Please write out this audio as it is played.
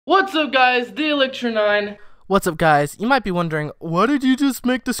What's up guys, the Electro9. What's up guys, you might be wondering, why did you just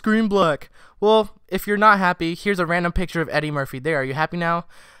make the screen black? Well, if you're not happy, here's a random picture of Eddie Murphy. There, are you happy now?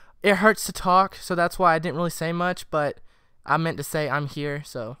 It hurts to talk, so that's why I didn't really say much, but I meant to say I'm here,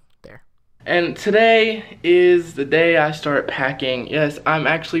 so there. And today is the day I start packing. Yes, I'm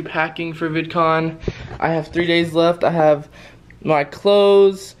actually packing for VidCon. I have 3 days left. I have my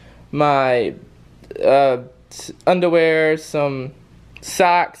clothes, my underwear, some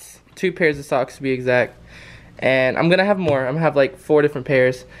socks, 2 pairs of socks to be exact, and I'm gonna have more. I'm gonna have like 4 different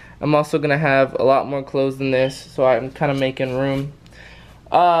pairs. I'm also gonna have a lot more clothes than this, so I'm kind of making room.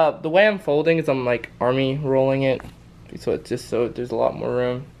 The way I'm folding is I'm like army rolling it, so it's just so there's a lot more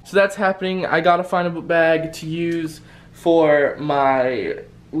room. So that's happening. I gotta find a bag to use for my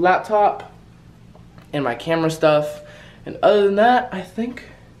laptop and my camera stuff, and other than that, I think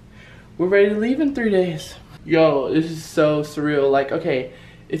we're ready to leave in 3 days. Yo, this is so surreal. Like, okay,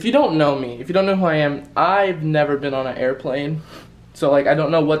 if you don't know me, if you don't know who I am, I've never been on an airplane. So, like, I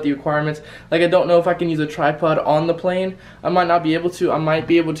don't know what the requirements, like, I don't know if I can use a tripod on the plane. I might not be able to. I might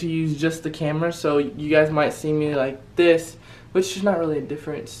be able to use just the camera, so you guys might see me like this, which is not really a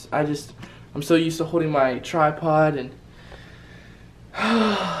difference. I'm so used to holding my tripod, and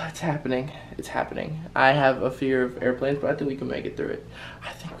it's happening. It's happening. I have a fear of airplanes, but I think we can make it through it.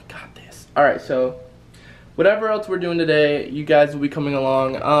 I think we got this. Alright, so whatever else we're doing today, you guys will be coming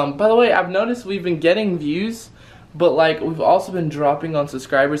along. By the way, I've noticed we've been getting views, but like we've also been dropping on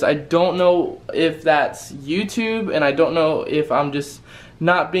subscribers. I don't know if that's YouTube, and I don't know if I'm just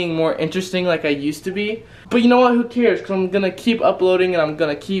not being more interesting like I used to be. But you know what, who cares, because I'm going to keep uploading, and I'm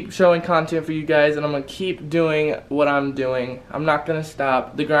going to keep showing content for you guys, and I'm going to keep doing what I'm doing. I'm not going to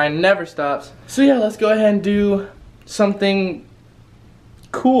stop. The grind never stops. So yeah, let's go ahead and do something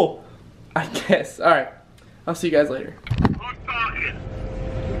cool, I guess. Alright. I'll see you guys later. Who's talking?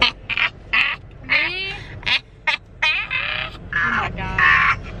 Me? Oh my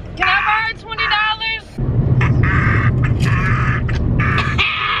god. Can I borrow $20?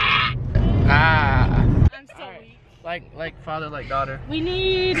 I'm so weak. Like father, like daughter. We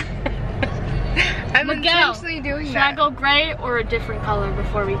need I'm Miguel. intentionally doing Should that. I go gray or a different color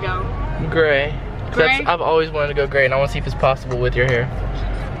before we go? Gray. Gray? I've always wanted to go gray, and I want to see if it's possible with your hair.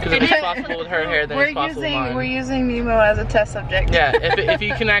 Because if it's possible with her hair, then it's possible with mine. We're using Nemo as a test subject. Yeah, if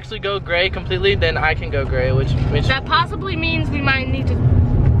you can actually go gray completely, then I can go gray, which That possibly means we might need to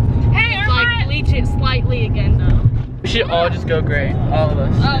like bleach it slightly again though. we should all just go gray. All of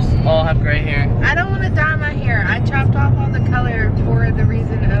us. Just all have gray hair. I don't want to dye my hair. I chopped off all the color for the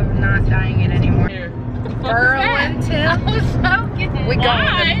reason of not dyeing it anymore. Here. Burlington. I was so confused. We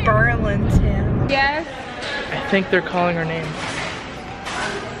going to Burlington. Yes. I think they're calling our names.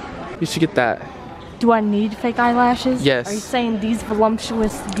 You should get that. Do I need fake eyelashes? Yes. Are you saying these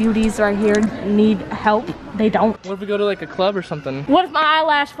voluptuous beauties right here need help? They don't. What if we go to like a club or something? What if my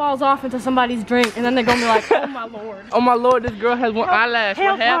eyelash falls off into somebody's drink and then they're gonna be like, oh my lord. Oh my lord, this girl has one eyelash.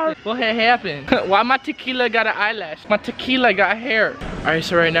 help What happened? What had happened? Why my tequila got an eyelash? My tequila got hair. Alright,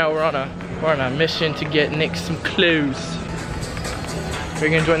 so right now we're on a mission to get Nick some clothes. Are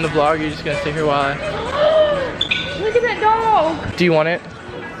you gonna join the vlog, or are you just gonna stay here while Look at that dog. Do you want it?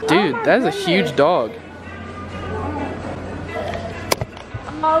 Dude, my that is a goodness. huge dog.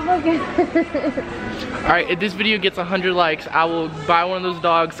 Oh, look at it. Alright, if this video gets 100 likes, I will buy one of those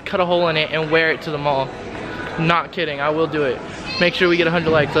dogs, cut a hole in it, and wear it to the mall. Not kidding, I will do it. Make sure we get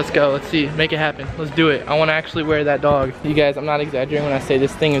 100 likes, let's go, let's see, make it happen, let's do it. I want to actually wear that dog. You guys, I'm not exaggerating when I say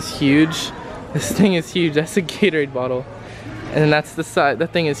this thing is huge. This thing is huge, that's a Gatorade bottle. And then that's the side,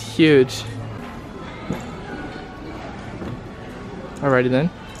 that thing is huge. Alrighty then.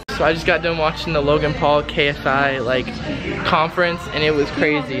 So I just got done watching the Logan Paul KSI like conference, and it was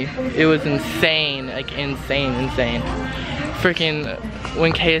crazy. It was insane, like insane. Freaking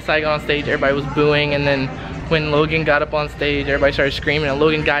when KSI got on stage, everybody was booing, and then when Logan got up on stage, everybody started screaming, and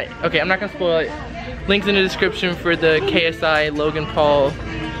Logan got, okay, I'm not gonna spoil it. Links in the description for the KSI Logan Paul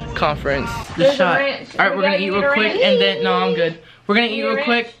conference. The shot. Alright, we're gonna eat real quick, and then, no, I'm good. We're gonna eat real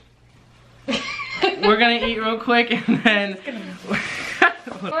quick. We're gonna eat real quick, and then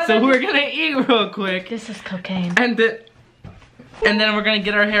so we're gonna eat real quick. This is cocaine. And then we're gonna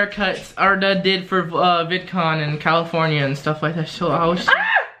get our haircuts. Our dad did for VidCon in California and stuff like that. So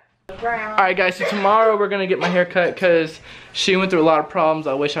Alright guys, so tomorrow we're gonna get my hair cut because she went through a lot of problems.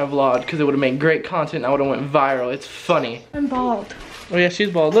 I wish I vlogged because it would have made great content. I would have went viral. It's funny. I'm bald. Oh yeah,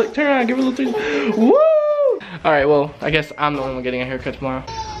 she's bald. Look, turn around, give her a little three. Woo! Alright, well, I guess I'm the only one getting a haircut tomorrow.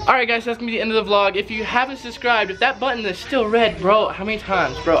 Alright guys, that's gonna be the end of the vlog. If you haven't subscribed, if that button is still red, bro, how many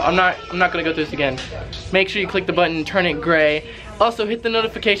times? Bro, I'm not gonna go through this again. Make sure you click the button, turn it gray. Also, hit the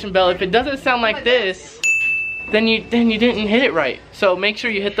notification bell. If it doesn't sound like this, then you didn't hit it right. So make sure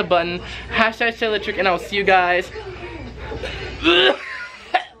you hit the button. Hashtag Stay Electric, and I'll see you guys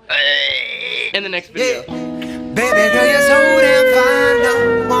in the next video. Baby girl, you're so damn fine,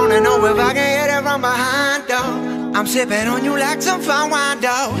 though. Wanna know if I can hit it from behind, though. I'm sipping on you like some fine wine,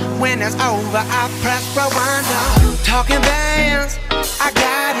 though. When it's over, I press rewind, though. Talking bands, I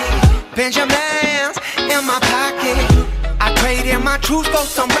got it. Benjamins in my pocket. I traded my truth for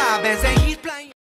some robins, and he's playing.